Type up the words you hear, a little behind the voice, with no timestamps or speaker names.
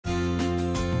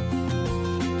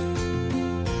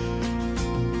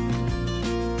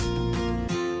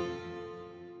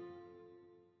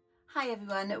Hi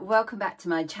everyone, welcome back to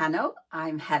my channel.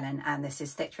 I'm Helen and this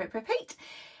is Stitch Rip Repeat.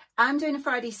 I'm doing a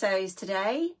Friday sews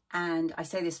today, and I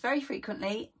say this very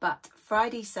frequently, but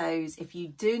Friday sews, if you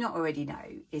do not already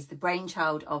know, is the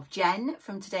brainchild of Jen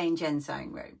from Today in Jen's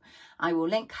Sewing Room. I will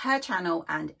link her channel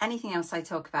and anything else I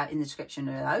talk about in the description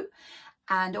below.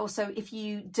 And also, if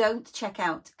you don't check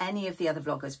out any of the other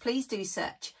vloggers, please do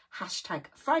search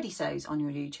 #FridaySews on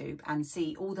your YouTube and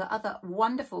see all the other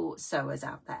wonderful sewers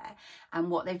out there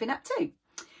and what they've been up to.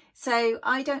 So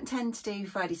I don't tend to do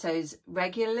Friday sews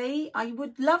regularly. I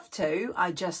would love to,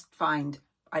 I just find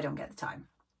I don't get the time.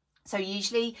 So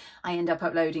usually I end up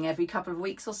uploading every couple of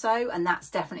weeks or so, and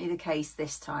that's definitely the case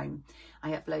this time.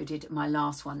 I uploaded my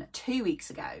last one 2 weeks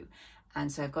ago, and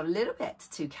so I've got a little bit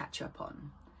to catch up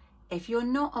on. If you're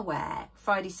not aware,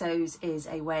 Friday Sews is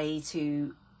a way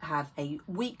to have a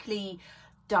weekly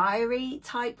diary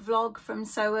type vlog from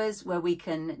sewers where we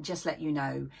can just let you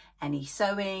know any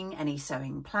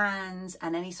sewing plans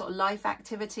and any sort of life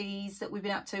activities that we've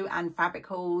been up to, and fabric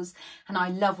hauls. And I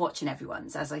love watching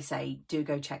everyone's. As I say, do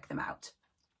go check them out.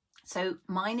 So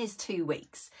mine is 2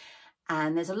 weeks,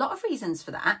 and there's a lot of reasons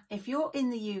for that. If you're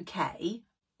in the UK,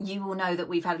 you will know that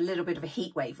we've had a little bit of a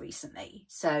heat wave recently.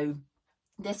 So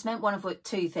this meant one of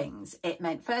two things. It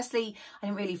meant, firstly, I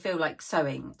didn't really feel like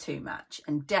sewing too much,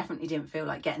 and definitely didn't feel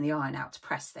like getting the iron out to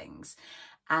press things.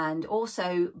 And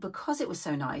also, because it was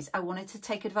so nice, I wanted to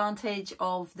take advantage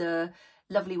of the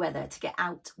lovely weather to get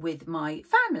out with my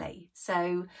family.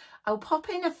 So I'll pop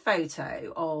in a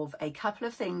photo of a couple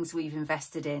of things we've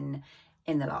invested in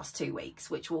the last 2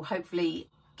 weeks, which will hopefully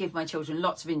give my children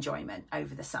lots of enjoyment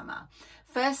over the summer.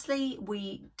 Firstly,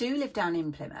 we do live down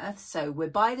in Plymouth, so we're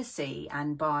by the sea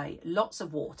and by lots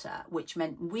of water, which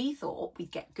meant we thought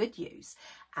we'd get good use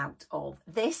out of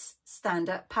this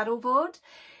stand-up paddleboard.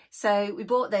 So we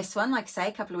bought this one, like I say,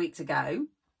 a couple of weeks ago,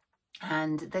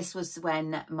 and this was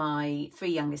when my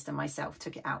three youngest and myself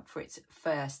took it out for its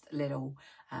first little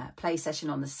play session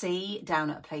on the sea down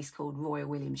at a place called Royal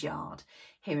Williams Yard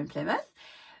here in Plymouth.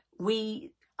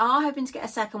 We are hoping to get a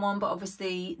second one, but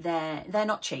obviously they're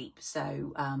not cheap,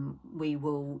 so we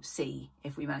will see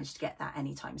if we manage to get that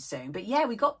anytime soon. But yeah,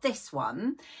 we got this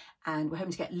one and we're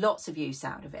hoping to get lots of use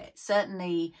out of it.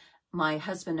 Certainly my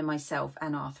husband and myself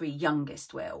and our three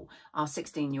youngest will. Our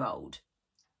 16-year-old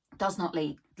does not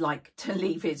like to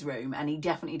leave his room, and he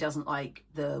definitely doesn't like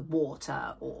the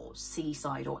water or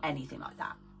seaside or anything like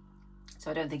that.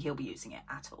 So I don't think he'll be using it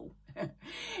at all.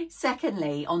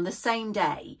 Secondly, on the same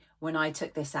day when I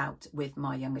took this out with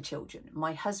my younger children,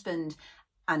 my husband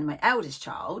and my eldest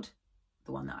child,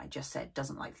 the one that I just said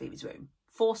doesn't like to leave his room,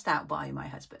 forced out by my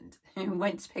husband, who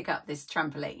went to pick up this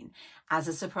trampoline as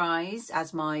a surprise,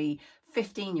 as my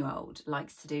 15-year-old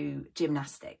likes to do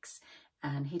gymnastics.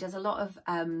 And he does a lot of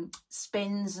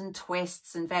spins and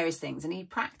twists and various things. And he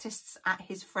practiced at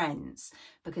his friend's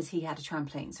because he had a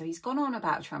trampoline. So he's gone on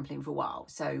about a trampoline for a while.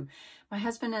 So my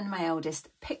husband and my eldest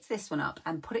picked this one up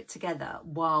and put it together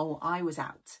while I was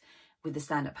out with the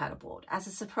stand-up paddleboard as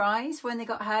a surprise when they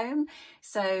got home.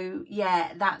 So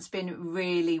yeah, that's been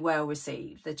really well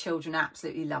received. The children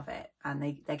absolutely love it,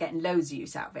 and they're getting loads of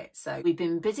use out of it. So we've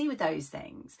been busy with those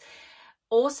things.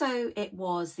 Also, it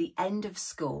was the end of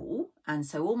school, and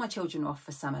so all my children are off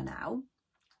for summer now.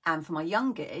 And for my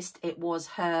youngest, it was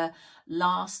her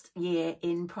last year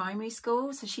in primary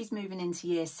school. So she's moving into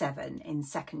year 7 in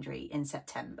secondary in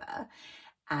September,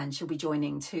 and she'll be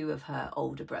joining 2 of her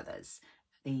older brothers.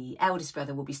 The eldest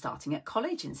brother will be starting at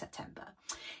college in September.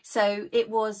 So it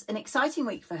was an exciting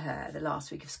week for her, the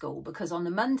last week of school, because on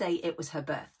the Monday, it was her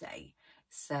birthday.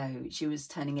 So she was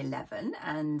turning 11,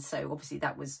 and so obviously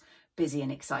that was busy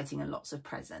and exciting and lots of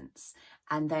presents.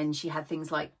 And then she had things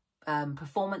like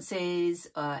performances,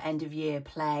 end of year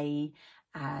play,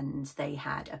 and they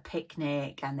had a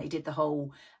picnic, and they did the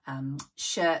whole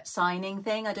shirt signing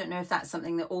thing. I don't know if that's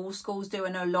something that all schools do. I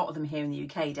know a lot of them here in the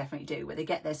UK definitely do, where they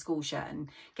get their school shirt and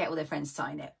get all their friends to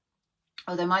sign it.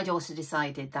 Although my daughter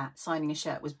decided that signing a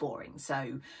shirt was boring,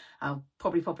 so I'll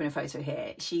probably pop in a photo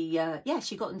here. She got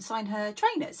them to sign her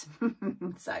trainers.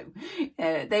 So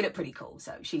they look pretty cool,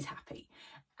 so she's happy.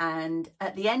 And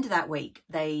at the end of that week,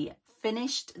 they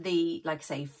finished the, like I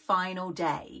say, final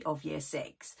day of year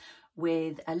 6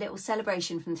 with a little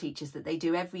celebration from the teachers that they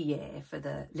do every year for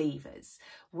the leavers,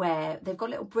 where they've got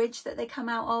a little bridge that they come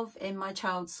out of in my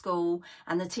child's school,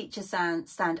 and the teachers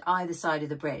stand either side of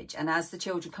the bridge, and as the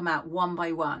children come out one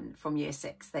by one from year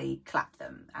 6, they clap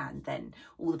them, and then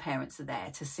all the parents are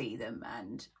there to see them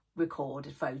and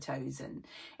record photos, and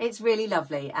it's really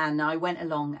lovely. And I went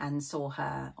along and saw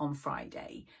her on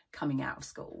Friday coming out of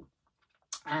school,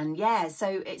 and yeah,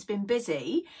 so it's been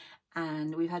busy.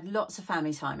 and we've had lots of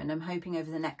family time, and I'm hoping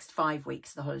over the next 5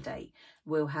 weeks of the holiday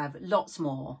we'll have lots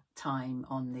more time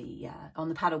on the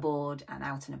paddleboard and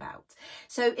out and about.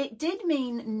 So it did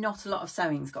mean not a lot of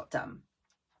sewings got done.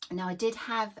 Now, I did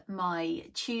have my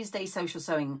Tuesday social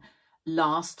sewing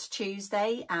last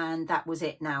Tuesday, and that was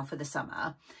it now for the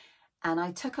summer. And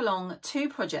I took along 2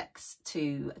 projects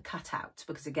to cut out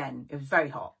because, again, it was very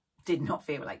hot, did not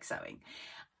feel like sewing.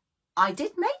 I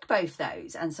did make both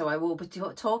those, and so I will be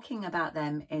talking about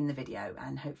them in the video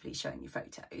and hopefully showing you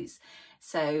photos.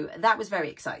 So that was very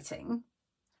exciting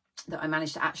that I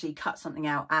managed to actually cut something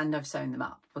out and I've sewn them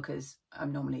up, because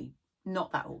I'm normally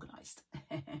not that organised.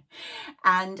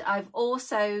 And I've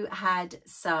also had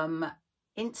some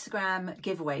Instagram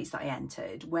giveaways that I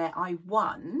entered where I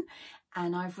won,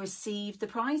 and I've received the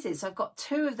prizes. So I've got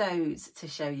 2 of those to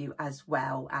show you, as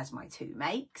well as my 2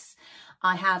 makes.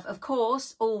 I have, of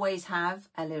course, always have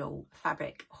a little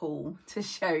fabric haul to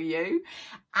show you.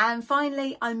 And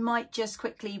finally, I might just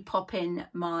quickly pop in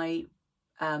my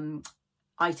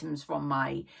items from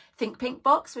my Think Pink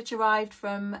box, which arrived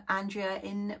from Andrea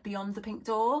in Beyond the Pink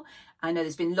Door. I know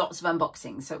there's been lots of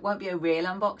unboxings, so it won't be a real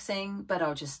unboxing, but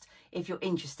I'll just, if you're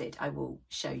interested, I will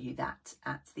show you that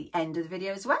at the end of the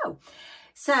video as well.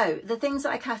 So the things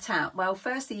that I cut out, well,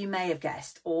 firstly, you may have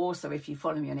guessed, also if you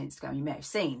follow me on Instagram, you may have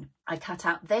seen, I cut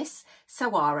out this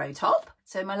Saguaro top.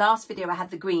 So in my last video, I had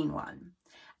the green one,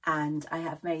 and I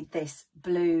have made this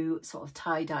blue sort of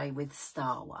tie-dye with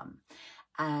star one.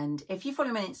 And if you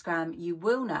follow me on Instagram, you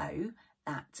will know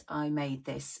that I made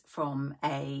this from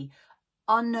a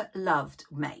unloved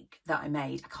make that I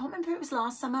made. I can't remember if it was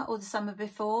last summer or the summer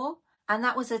before. And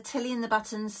that was a Tilly and the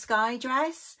Buttons sky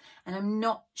dress. And I'm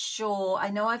not sure, I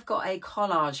know I've got a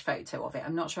collage photo of it.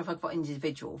 I'm not sure if I've got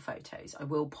individual photos. I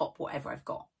will pop whatever I've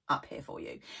got up here for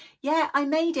you. Yeah, I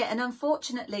made it. And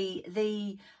unfortunately,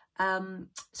 the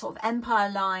sort of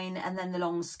empire line and then the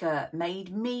long skirt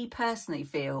made me personally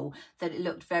feel that it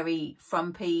looked very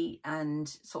frumpy and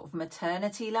sort of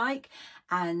maternity like,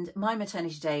 and my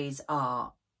maternity days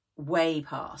are way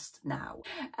past now,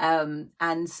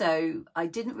 and so I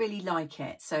didn't really like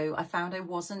it. So I found I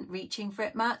wasn't reaching for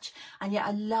it much, and yet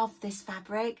I love this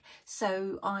fabric,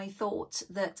 so I thought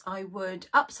that I would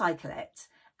upcycle it,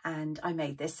 and I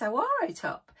made this Saguaro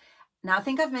top. Now, I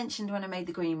think I've mentioned when I made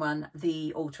the green one,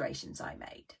 the alterations I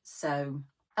made. So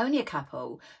only a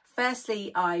couple.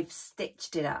 Firstly, I've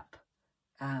stitched it up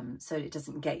so it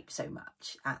doesn't gape so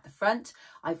much at the front.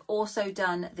 I've also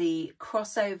done the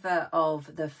crossover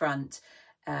of the front.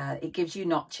 It gives you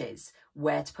notches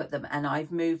where to put them, and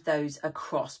I've moved those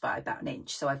across by about 1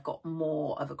 inch. So I've got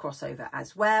more of a crossover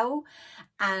as well.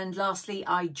 And lastly,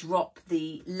 I drop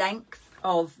the length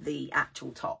of the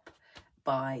actual top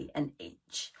by 1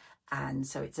 inch. And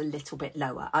so it's a little bit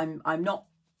lower. I'm not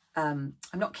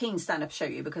keen to stand up and show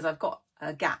you because I've got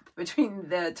a gap between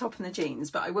the top and the jeans,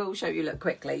 but I will show you, look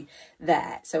quickly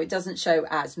there. So it doesn't show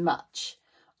as much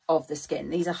of the skin.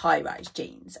 These are high-rise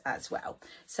jeans as well.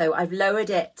 So I've lowered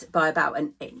it by about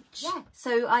 1 inch. Yeah,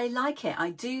 so I like it. I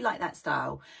do like that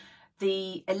style.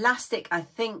 The elastic, I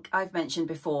think I've mentioned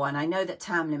before, and I know that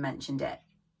Tamlyn mentioned it.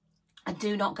 I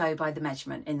do not go by the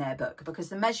measurement in their book, because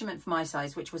the measurement for my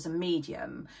size, which was a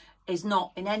medium, is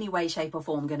not in any way, shape or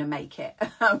form going to make it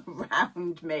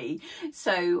around me.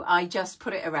 So I just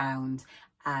put it around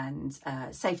and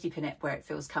safety pin it where it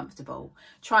feels comfortable,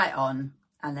 try it on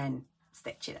and then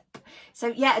stitch it up. So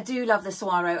yeah, I do love the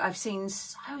Saguaro. I've seen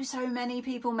so many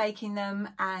people making them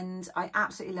and I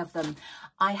absolutely love them.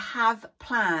 I have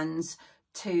plans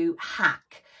to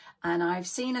hack, and I've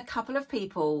seen a couple of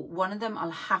people, one of them I'll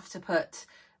have to put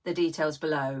the details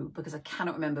below because I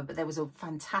cannot remember, but there was a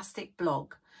fantastic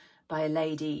blog by a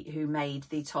lady who made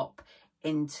the top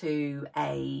into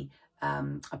a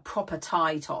proper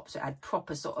tie top. So it had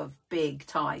proper sort of big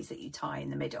ties that you tie in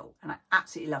the middle. And I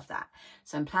absolutely love that.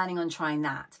 So I'm planning on trying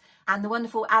that. And the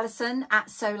wonderful Alison at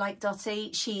So Like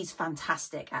Dotty, she's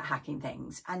fantastic at hacking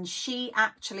things. And she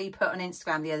actually put on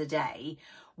Instagram the other day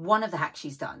one of the hacks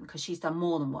she's done, because she's done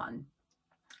more than one.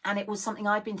 And it was something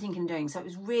I'd been thinking of doing. So it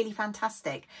was really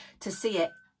fantastic to see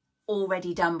it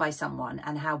already done by someone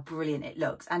and how brilliant it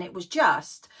looks. And it was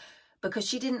just because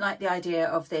she didn't like the idea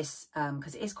of this,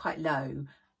 because it is quite low,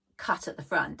 cut at the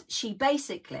front. She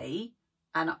basically,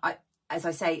 and as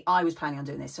I say, I was planning on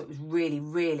doing this, so it was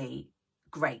really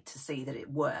great to see that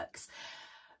it works.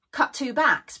 Cut 2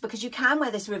 backs, because you can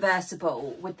wear this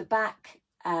reversible with the back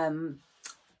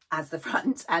as the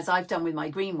front, as I've done with my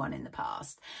green one in the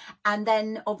past, and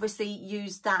then obviously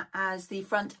use that as the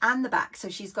front and the back. So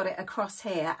she's got it across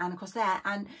here and across there,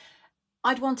 and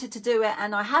I'd wanted to do it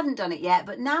and I hadn't done it yet,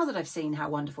 but now that I've seen how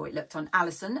wonderful it looked on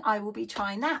Alison, I will be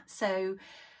trying that. So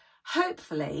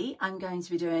hopefully I'm going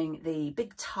to be doing the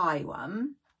big tie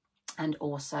one, and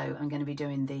also I'm going to be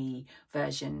doing the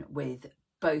version with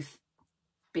both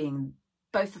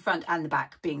the front and the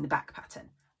back being the back pattern,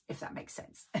 if that makes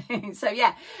sense. So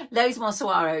yeah, loads more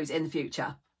Saguaros in the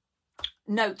future.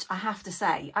 Note, I have to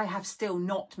say, I have still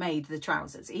not made the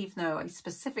trousers, even though I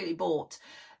specifically bought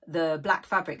the black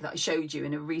fabric that I showed you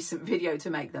in a recent video to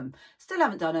make them. Still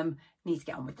haven't done them, need to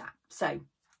get on with that. So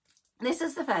this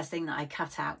is the first thing that I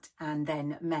cut out and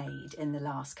then made in the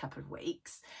last couple of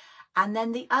weeks. And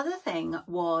then the other thing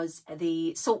was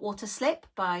the Saltwater Slip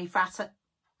by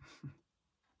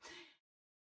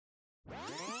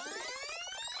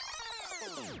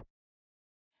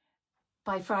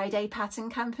Friday Pattern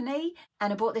Company,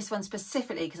 and I bought this one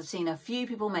specifically because I've seen a few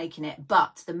people making it,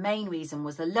 but the main reason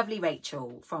was the lovely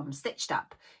Rachel from Stitched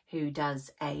Up, who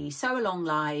does a sew along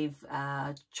live,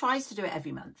 tries to do it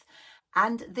every month,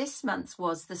 and this month's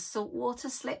was the Saltwater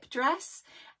Slip dress,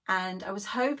 and I was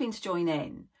hoping to join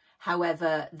in.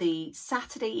 However, the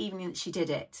Saturday evening that she did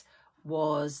it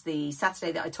was the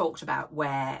Saturday that I talked about,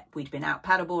 where we'd been out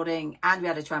paddleboarding and we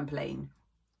had a trampoline.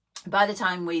 By the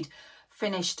time we'd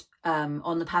finished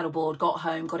on the paddleboard, got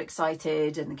home, got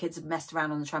excited, and the kids had messed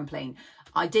around on the trampoline,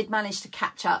 I did manage to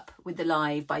catch up with the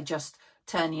live by just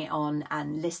turning it on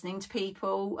and listening to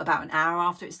people about an hour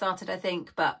after it started, I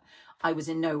think, but I was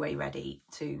in no way ready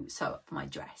to sew up my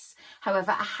dress.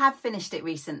 However, I have finished it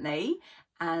recently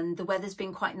and the weather's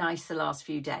been quite nice the last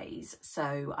few days,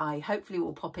 so I hopefully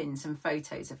will pop in some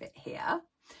photos of it here.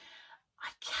 I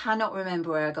cannot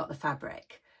remember where I got the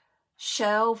fabric.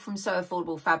 Shirl from So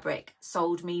Affordable Fabric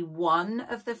sold me one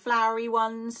of the flowery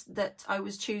ones that I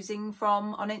was choosing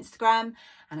from on Instagram,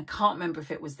 and I can't remember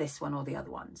if it was this one or the other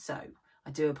one, so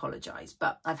I do apologise.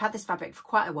 But I've had this fabric for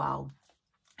quite a while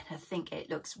and I think it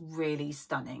looks really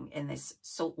stunning in this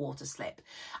Saltwater Slip.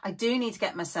 I do need to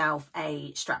get myself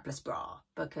a strapless bra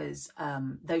because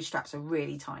those straps are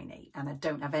really tiny and I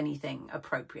don't have anything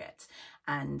appropriate,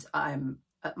 and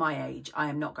at my age, I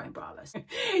am not going braless.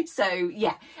 So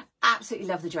yeah, absolutely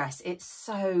love the dress. It's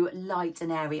so light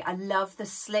and airy. I love the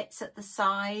slits at the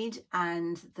side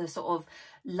and the sort of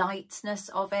lightness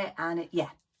of it. And yeah,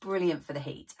 brilliant for the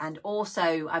heat. And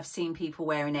also I've seen people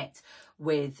wearing it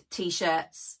with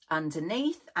t-shirts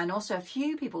underneath. And also a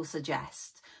few people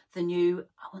suggest the new,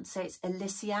 I want to say it's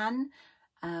Elysian,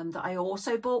 that I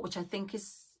also bought, which I think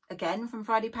is again from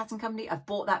Friday Pattern Company. I've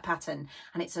bought that pattern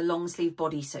and it's a long sleeve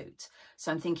bodysuit.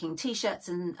 So I'm thinking t-shirts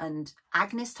and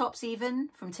Agnes tops even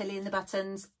from Tilly and the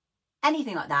Buttons,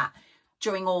 anything like that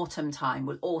during autumn time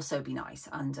will also be nice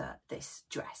under this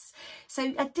dress.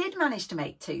 So I did manage to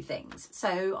make two things.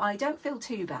 So I don't feel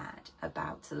too bad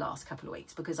about the last couple of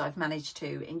weeks because I've managed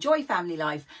to enjoy family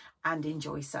life and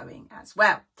enjoy sewing as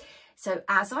well. So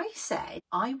as I said,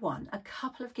 I won a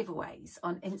couple of giveaways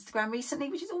on Instagram recently,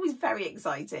 which is always very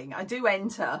exciting. I do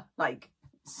enter like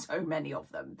so many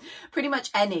of them. Pretty much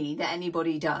any that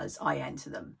anybody does, I enter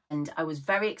them. And I was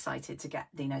very excited to get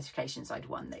the notifications I'd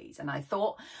won these. And I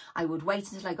thought I would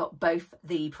wait until I got both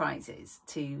the prizes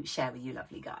to share with you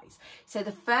lovely guys. So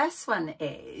the first one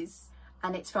is,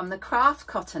 and it's from the Craft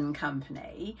Cotton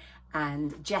Company,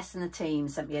 and Jess and the team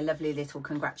sent me a lovely little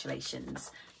congratulations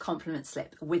compliment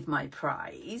slip with my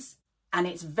prize. And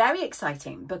it's very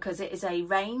exciting because it is a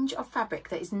range of fabric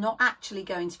that is not actually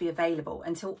going to be available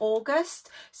until August.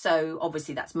 So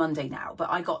obviously that's Monday now, but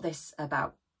I got this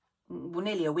about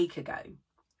nearly a week ago.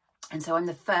 And so I'm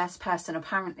the first person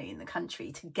apparently in the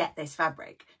country to get this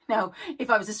fabric. Now, if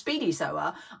I was a speedy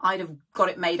sewer, I'd have got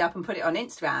it made up and put it on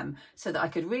Instagram so that I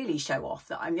could really show off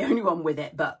that I'm the only one with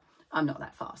it, but I'm not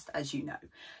that fast, as you know.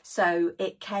 So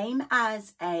it came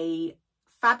as a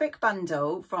fabric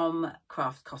bundle from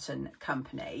Craft Cotton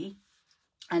Company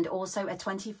and also a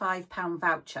 £25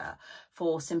 voucher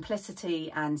for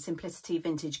Simplicity and Simplicity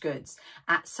Vintage Goods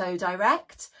at Sew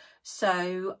Direct.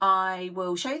 So I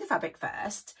will show you the fabric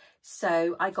first.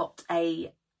 So I got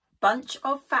a bunch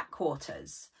of fat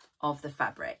quarters of the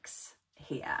fabrics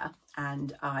here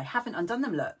and I haven't undone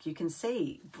them. Look, you can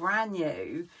see brand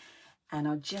new, and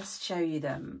I'll just show you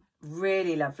them.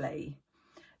 Really lovely.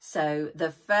 So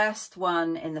the first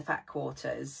one in the fat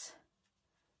quarters,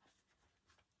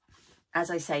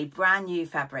 as I say, brand new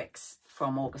fabrics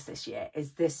from August this year,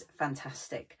 is this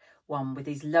fantastic one with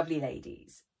these lovely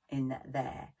ladies in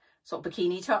their sort of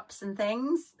bikini tops and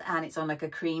things, and it's on like a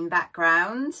cream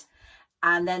background.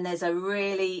 And then there's a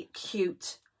really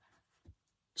cute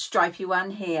stripy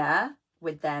one here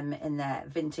with them in their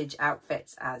vintage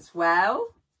outfits as well.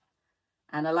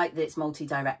 And I like that it's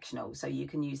multi-directional, so you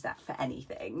can use that for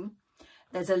anything.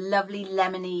 There's a lovely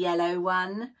lemony yellow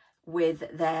one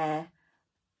with their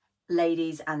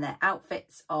ladies and their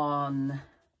outfits on.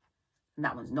 And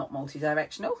that one's not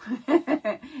multi-directional.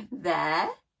 There,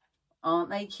 aren't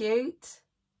they cute?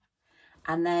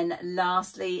 And then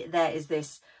lastly, there is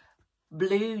this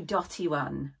blue dotty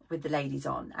one with the ladies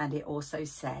on, and it also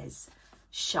says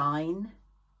shine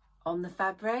on the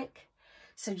fabric.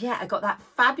 So yeah, I got that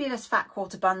fabulous fat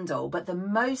quarter bundle, but the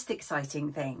most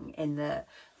exciting thing in the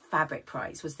fabric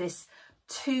price was this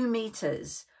 2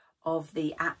 meters of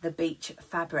the At the Beach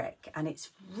fabric, and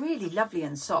it's really lovely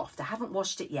and soft. I haven't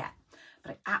washed it yet,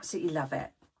 but I absolutely love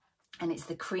it. And it's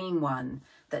the cream one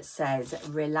that says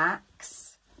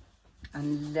relax,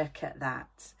 and look at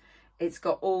that. It's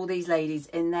got all these ladies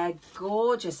in their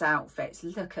gorgeous outfits.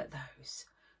 Look at those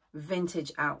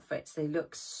vintage outfits. They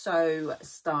look so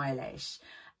stylish.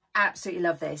 Absolutely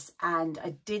love this. And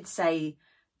I did say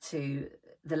to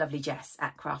the lovely Jess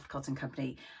at Craft Cotton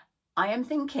Company, I am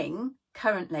thinking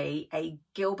currently a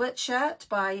Gilbert shirt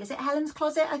by, is it Helen's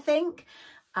Closet, I think?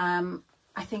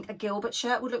 I think a Gilbert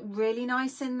shirt would look really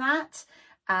nice in that.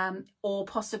 Or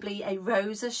possibly a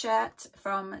Rosa shirt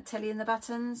from Tilly and the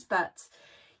Buttons. But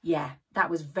yeah, that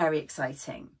was very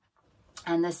exciting.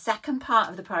 And the second part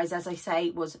of the prize, as I say,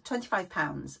 was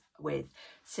 £25 with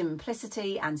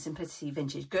Simplicity and Simplicity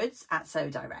Vintage Goods at So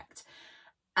Direct.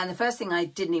 And the first thing I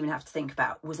didn't even have to think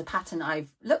about was a pattern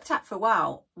I've looked at for a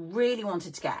while, really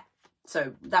wanted to get.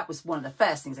 So that was one of the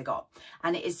first things I got.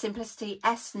 And it is Simplicity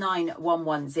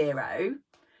S9110.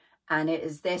 And it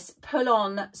is this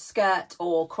pull-on skirt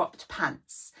or cropped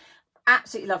pants.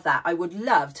 Absolutely love that. I would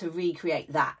love to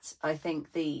recreate that. I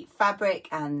think the fabric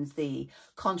and the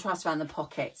contrast around the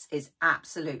pockets is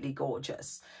absolutely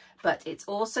gorgeous. But it's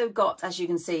also got, as you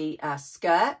can see, a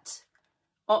skirt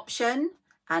option,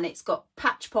 and it's got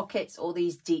patch pockets or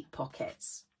these deep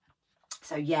pockets.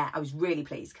 So yeah, I was really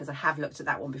pleased because I have looked at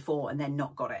that one before and then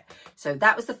not got it. So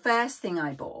that was the first thing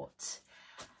I bought.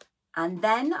 And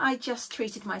then I just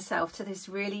treated myself to this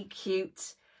really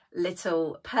cute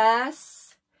little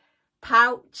purse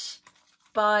pouch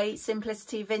by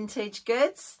Simplicity Vintage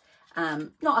Goods.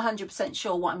 Not 100%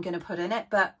 sure what I'm going to put in it,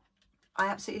 but I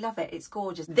absolutely love it. It's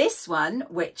gorgeous. This one,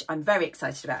 which I'm very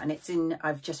excited about, and it's in,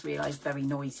 I've just realised, very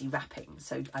noisy wrapping.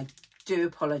 So I do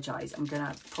apologise. I'm going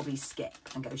to probably skip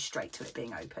and go straight to it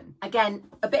being open. Again,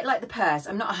 a bit like the purse,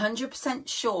 I'm not 100%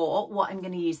 sure what I'm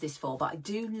going to use this for, but I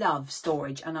do love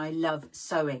storage and I love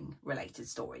sewing related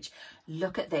storage.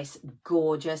 Look at this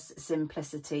gorgeous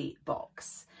Simplicity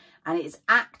box. And it's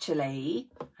actually,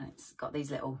 and it's got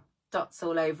these little dots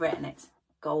all over it and it's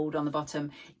gold on the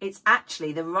bottom. It's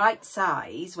actually the right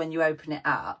size when you open it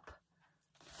up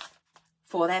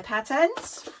for their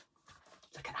patterns.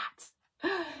 Look at that.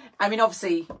 I mean,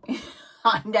 obviously,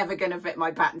 I'm never going to fit my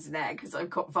patterns in there because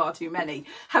I've got far too many.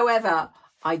 However,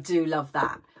 I do love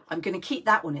that. I'm going to keep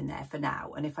that one in there for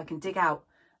now. And if I can dig out,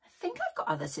 I think I've got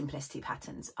other Simplicity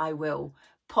patterns, I will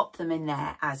pop them in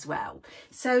there as well.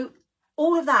 So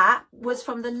all of that was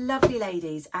from the lovely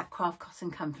ladies at Craft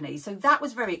Cotton Company. So that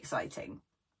was very exciting.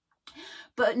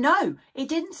 But no, it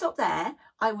didn't stop there.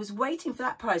 I was waiting for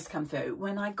that prize to come through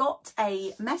when I got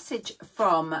a message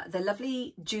from the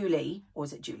lovely Julie, or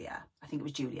was it Julia? I think it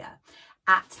was Julia,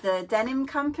 at the Denim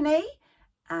Company.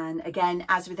 And again,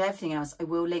 as with everything else, I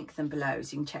will link them below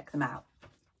so you can check them out,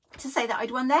 to say that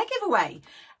I'd won their giveaway.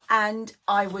 And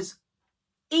I was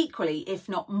equally, if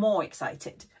not more,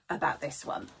 excited about this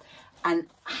one. And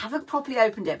I haven't properly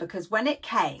opened it because when it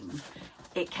came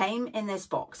in this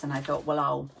box and I thought, well,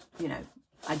 I'll, you know,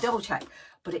 I double check,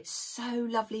 but it's so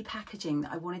lovely packaging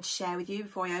that I wanted to share with you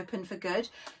before I open for good.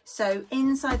 So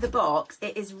inside the box,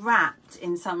 it is wrapped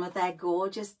in some of their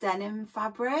gorgeous denim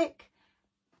fabric.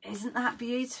 Isn't that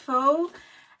beautiful?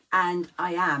 And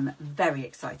I am very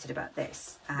excited about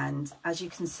this. And as you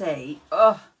can see,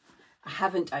 oh, I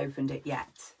haven't opened it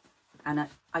yet. And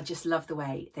I just love the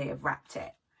way they have wrapped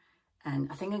it.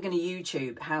 And I think I'm going to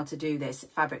YouTube how to do this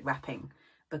fabric wrapping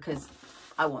because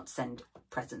I want to send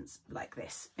presents like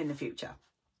this in the future.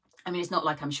 I mean, it's not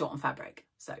like I'm short on fabric,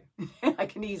 so I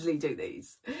can easily do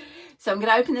these. So I'm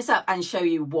going to open this up and show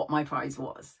you what my prize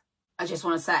was. I just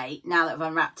want to say, now that I've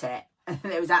unwrapped it,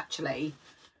 there was actually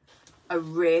a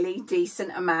really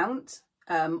decent amount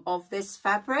of this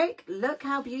fabric. Look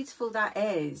how beautiful that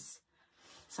is.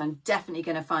 So I'm definitely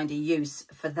going to find a use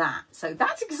for that. So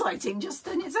that's exciting just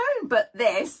on its own. But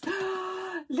this,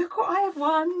 look what I have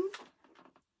won.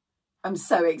 I'm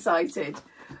so excited.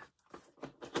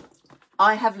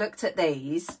 I have looked at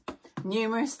these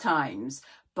numerous times,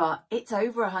 but it's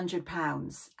over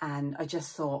 £100. And I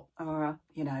just thought,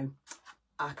 you know,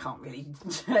 I can't really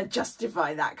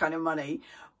justify that kind of money.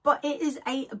 But it is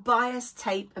a bias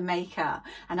tape maker.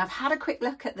 And I've had a quick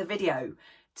look at the video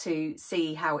to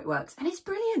see how it works. And it's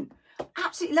brilliant.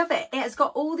 Absolutely love it. It has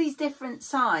got all these different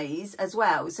size as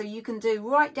well. So you can do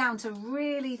right down to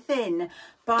really thin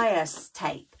bias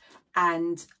tape.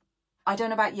 And I don't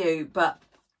know about you, but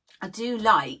I do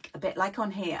like, a bit like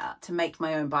on here, to make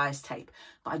my own bias tape.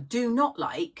 But I do not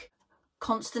like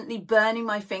constantly burning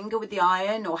my finger with the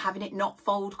iron or having it not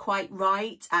fold quite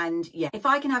right. And yeah, if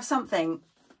I can have something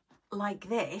like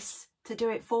this to do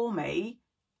it for me,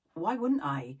 why wouldn't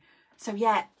I? So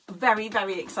yeah, very,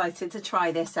 very excited to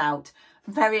try this out.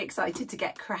 Very excited to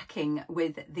get cracking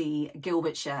with the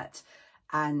Gilbert shirt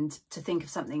and to think of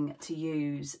something to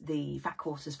use the fat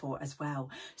quarters for as well.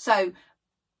 So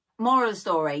moral of the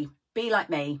story, be like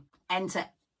me, enter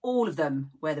all of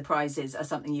them where the prizes are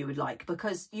something you would like,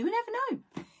 because you never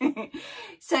know.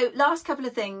 So last couple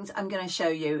of things I'm going to show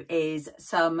you is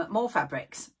some more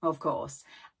fabrics, of course,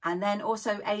 and then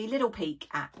also a little peek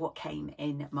at what came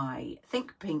in my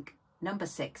Think Pink number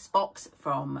 6 box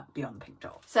from Beyond Pink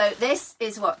Doll. So this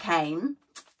is what came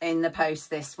in the post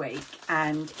this week,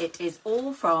 and it is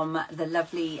all from the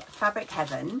lovely Fabric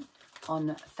Heaven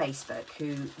on Facebook,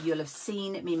 who you'll have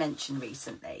seen me mention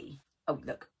recently. Oh,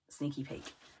 look, sneaky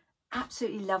peek.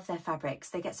 Absolutely love their fabrics.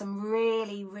 They get some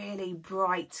really, really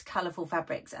bright, colourful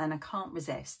fabrics, and I can't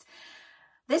resist.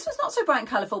 This was not so bright and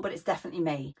colourful, but it's definitely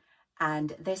me.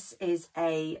 And this is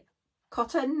a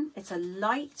cotton. It's a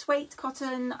lightweight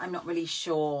cotton. I'm not really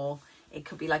sure. It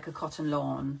could be like a cotton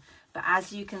lawn. But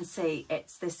as you can see,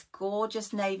 it's this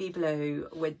gorgeous navy blue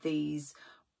with these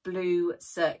blue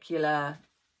circular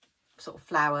sort of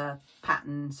flower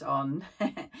patterns on.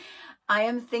 I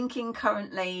am thinking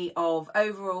currently of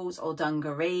overalls or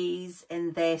dungarees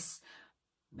in this,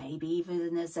 maybe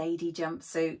even a Zadie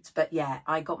jumpsuit. But yeah,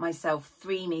 I got myself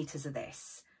 3 meters of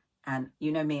this. And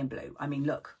you know me in blue. I mean,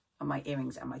 look on my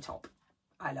earrings and my top.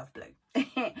 I love blue.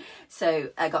 So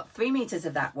I got 3 meters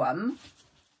of that one.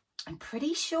 I'm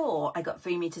pretty sure I got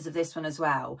 3 meters of this one as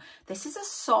well. This is a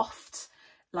soft,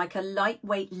 like a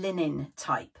lightweight linen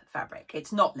type fabric.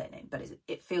 It's not linen, but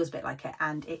it feels a bit like it.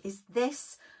 And it is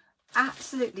this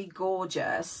absolutely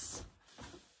gorgeous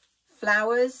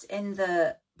flowers in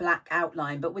the black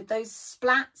outline, but with those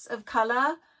splats of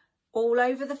colour all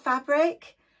over the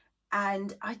fabric.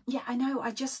 And I know,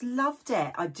 I just loved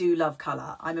it. I do love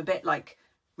colour. I'm a bit like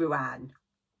Ruan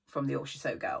from the All She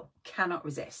So Girl. Cannot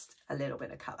resist a little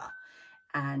bit of colour.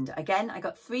 And again, I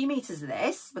got 3 meters of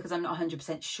this because I'm not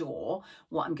 100% sure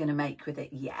what I'm going to make with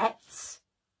it yet.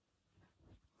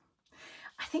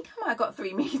 I think I might have got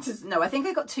 3 meters. No, I think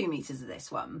I got 2 meters of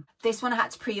this one. This one I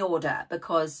had to pre-order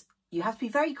because you have to be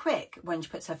very quick when she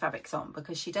puts her fabrics on,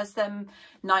 because she does them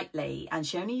nightly and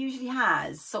she only usually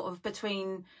has sort of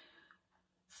between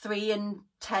 3 and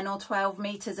 10 or 12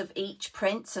 meters of each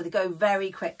print, so they go very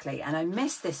quickly. And I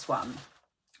missed this one,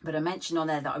 but I mentioned on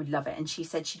there that I would love it, and she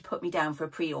said she'd put me down for a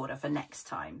pre-order for next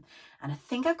time. And I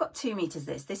think I've got 2 meters of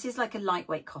this. This is like a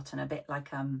lightweight cotton, a bit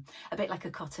like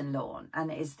a cotton lawn, and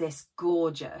it is this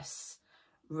gorgeous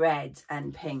red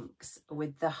and pinks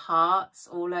with the hearts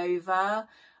all over.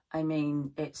 I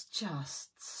mean, it's just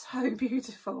so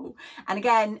beautiful. And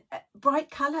again,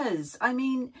 bright colours. I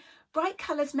mean, bright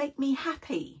colours make me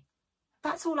happy.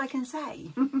 That's all I can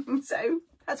say. So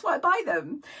that's why I buy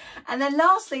them. And then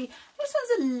lastly, this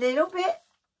one's a little bit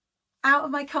out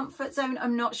of my comfort zone.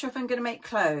 I'm not sure if I'm going to make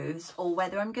clothes or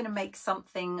whether I'm going to make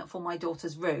something for my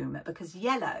daughter's room, because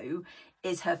yellow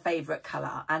is her favourite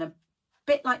colour. And a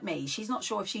bit like me, she's not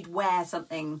sure if she'd wear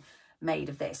something made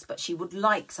of this, but she would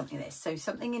like something like this. So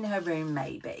something in her room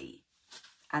maybe.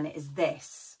 And it is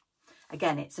this.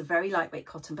 Again, it's a very lightweight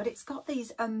cotton, but it's got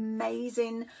these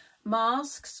amazing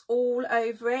masks all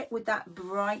over it with that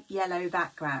bright yellow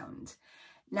background.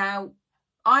 Now,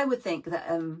 I would think that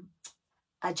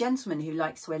a gentleman who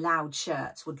likes to wear loud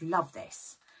shirts would love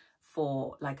this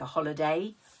for like a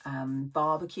holiday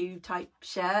barbecue type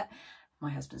shirt. My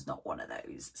husband's not one of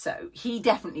those, so he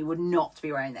definitely would not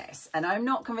be wearing this, and I'm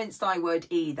not convinced I would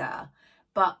either.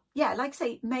 But yeah, like I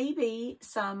say, maybe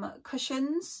some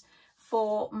cushions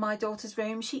for my daughter's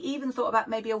room. She even thought about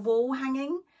maybe a wall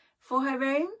hanging for her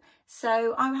room.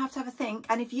 So I would have to have a think.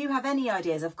 And if you have any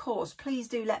ideas, of course, please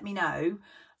do let me know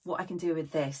what I can do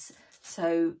with this.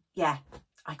 So yeah,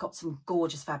 I got some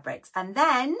gorgeous fabrics. And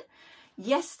then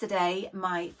yesterday,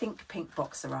 my Think Pink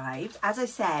box arrived. As I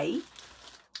say,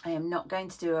 I am not going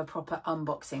to do a proper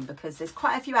unboxing because there's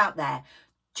quite a few out there.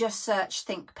 Just search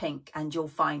Think Pink and you'll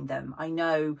find them. I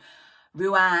know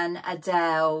Ruan,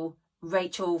 Adele,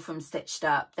 Rachel from Stitched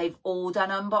Up, they've all done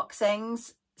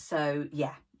unboxings. So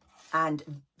yeah,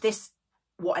 And this,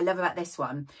 what I love about this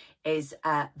one is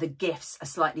the gifts are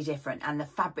slightly different and the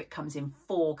fabric comes in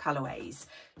 4 colourways.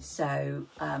 So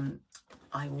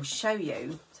I will show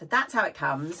you. So that's how it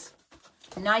comes,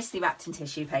 nicely wrapped in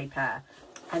tissue paper.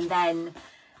 And then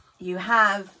you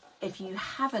have, if you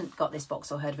haven't got this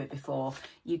box or heard of it before,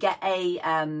 you get a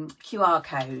QR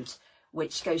code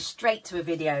which goes straight to a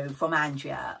video from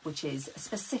Andrea, which is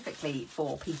specifically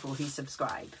for people who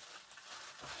subscribe.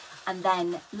 And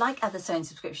then, like other sewing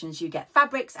subscriptions, you get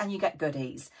fabrics and you get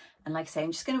goodies. And like I say,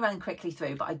 I'm just going to run quickly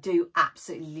through, but I do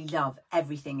absolutely love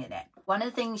everything in it. One of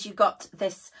the things you got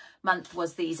this month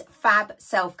was these fab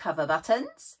self-cover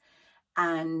buttons.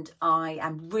 And I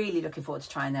am really looking forward to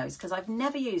trying those because I've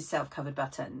never used self-covered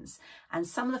buttons, and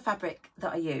some of the fabric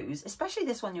that I use, especially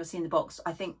this one you'll see in the box,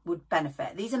 I think would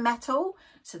benefit. These are metal,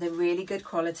 so they're really good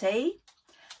quality.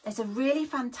 There's a really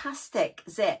fantastic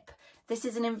zip. This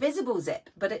is an invisible zip,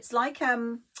 but it's like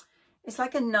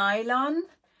a nylon,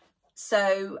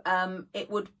 so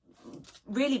it would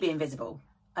really be invisible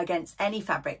against any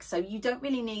fabric, so you don't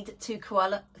really need to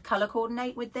color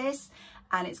coordinate with this.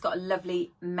 And it's got a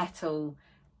lovely metal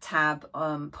tab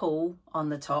pull on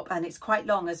the top, and it's quite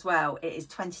long as well. It is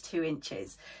 22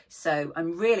 inches. So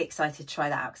I'm really excited to try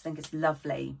that out because I think it's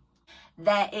lovely.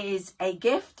 There is a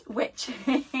gift which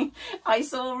I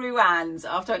saw Ruan's.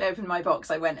 After I'd opened my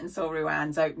box, I went and saw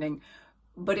Ruan's opening,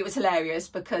 but it was hilarious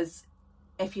because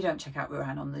if you don't check out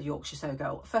Ruan on the Yorkshire Sew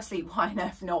Girl, firstly, why on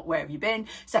earth not? Where have you been?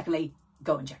 Secondly,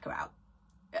 go and check her out.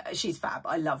 She's fab.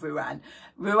 I love Ruan.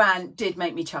 Ruan did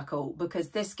make me chuckle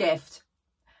because this gift,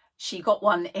 she got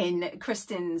one in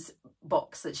Kristin's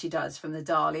box that she does from the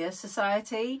Dahlia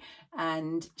Society,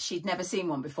 and she'd never seen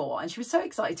one before and she was so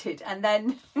excited. And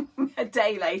then a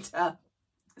day later,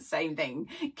 the same thing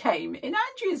came in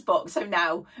Andrea's box. So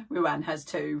now Ruan has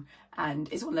 2, and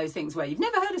it's one of those things where you've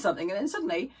never heard of something and then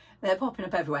suddenly they're popping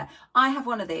up everywhere. I have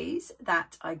one of these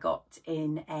that I got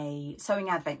in a sewing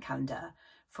advent calendar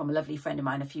from a lovely friend of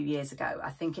mine a few years ago. I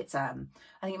think it's I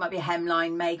think it might be a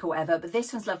hemline make or whatever, but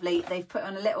this one's lovely. They've put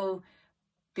on a little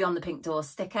Beyond the Pink Door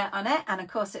sticker on it, and of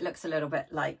course it looks a little bit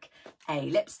like a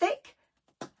lipstick,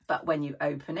 but when you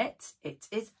open it, it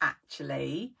is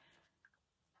actually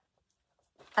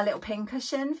a little pin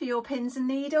cushion for your pins and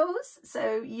needles,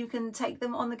 so you can take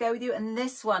them on the go with you. And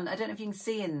this one, I don't know if you can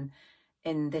see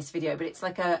in this video, but it's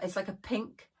like a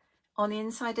pink on the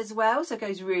inside as well, so it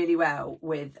goes really well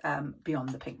with Beyond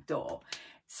the Pink Door.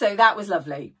 So that was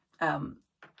lovely, and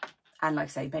like I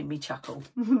say, made me chuckle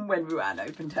when Ruan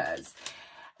opened hers.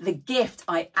 The gift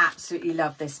I absolutely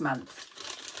love this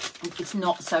month, it's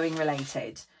not sewing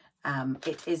related.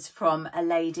 It is from a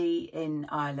lady in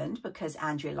Ireland because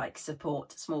Andrea likes to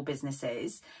support small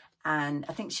businesses, and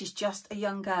I think she's just a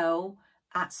young girl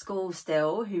at school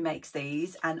still who makes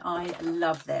these, and I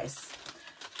love this.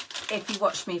 If you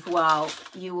watched me for a while,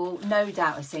 you will no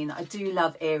doubt have seen that I do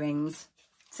love earrings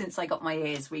since I got my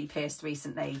ears re-pierced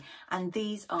recently. And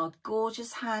these are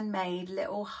gorgeous handmade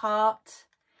little heart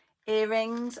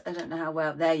earrings. I don't know how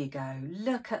well, there you go.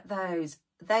 Look at those.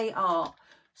 They are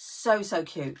so, so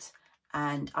cute.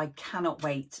 And I cannot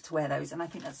wait to wear those. And I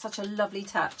think that's such a lovely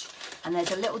touch. And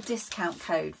there's a little discount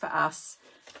code for us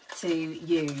to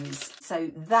use.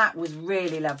 So that was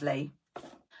really lovely.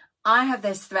 I have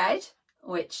this thread,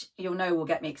 which you'll know will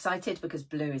get me excited because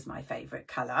blue is my favourite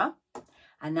colour.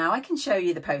 And now I can show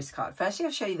you the postcard. Firstly,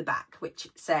 I'll show you the back, which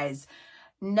says,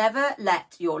 never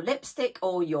let your lipstick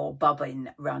or your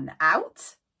bobbin run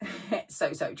out.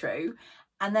 So, so true.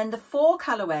 And then the 4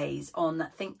 colourways on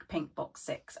Think Pink Box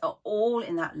 6 are all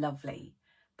in that lovely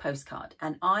postcard.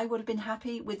 And I would have been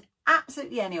happy with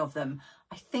absolutely any of them.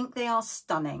 I think they are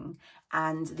stunning.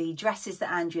 And the dresses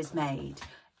that Andrea's made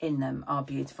in them are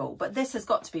beautiful, but this has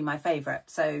got to be my favourite,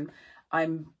 so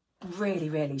I'm really,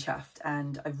 really chuffed,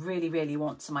 and I really, really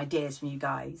want some ideas from you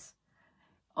guys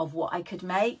of what I could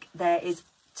make. There is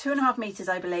 2.5 meters,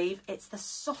 I believe. It's the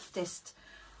softest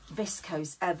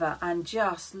viscose ever, and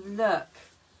just look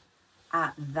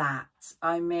at that.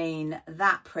 I mean,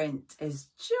 that print is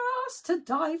just to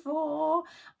die for.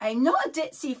 I'm not a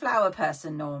ditzy flower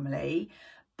person normally,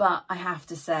 but I have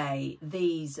to say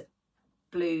these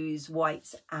blues,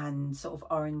 whites and sort of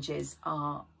oranges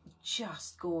are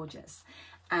just gorgeous.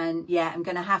 And yeah, I'm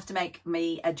going to have to make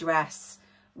me a dress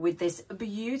with this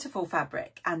beautiful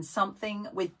fabric and something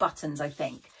with buttons, I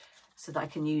think, so that I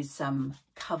can use some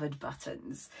covered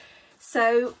buttons.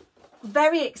 So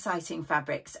very exciting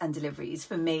fabrics and deliveries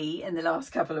for me in the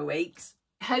last couple of weeks.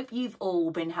 Hope you've all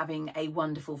been having a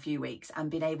wonderful few weeks and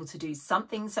been able to do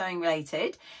something sewing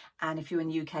related. And if you're in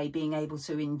the UK, being able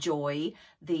to enjoy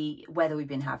the weather we've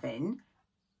been having.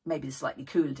 maybe the slightly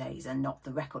cooler days and not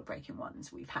the record-breaking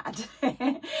ones we've had.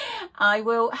 I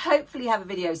will hopefully have a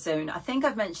video soon. I think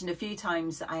I've mentioned a few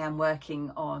times that I am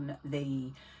working on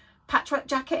the patchwork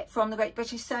jacket from the Great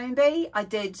British Sewing Bee. I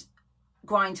did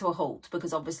grind to a halt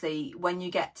because obviously when you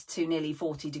get to nearly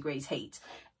 40 degrees heat,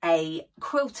 a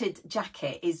quilted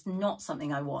jacket is not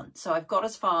something I want. So I've got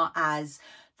as far as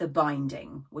the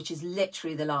binding, which is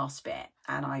literally the last bit,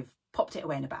 and I've popped it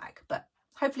away in a bag. But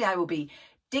hopefully I will be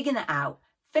digging that out,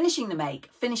 finishing the make,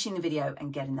 finishing the video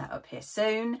and getting that up here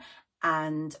soon.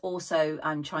 And also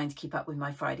I'm trying to keep up with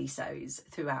my Friday sews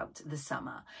throughout the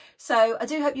summer. So I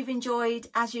do hope you've enjoyed.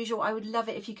 As usual, I would love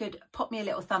it if you could pop me a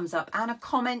little thumbs up and a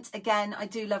comment. Again, I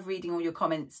do love reading all your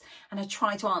comments and I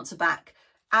try to answer back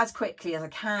as quickly as I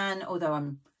can, although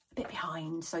I'm a bit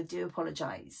behind, so I do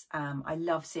apologise. I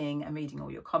love seeing and reading all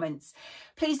your comments.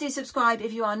 Please do subscribe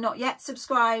if you are not yet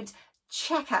subscribed.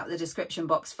 Check out the description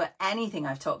box for anything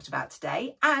I've talked about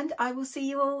today, and I will see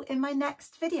you all in my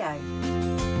next video.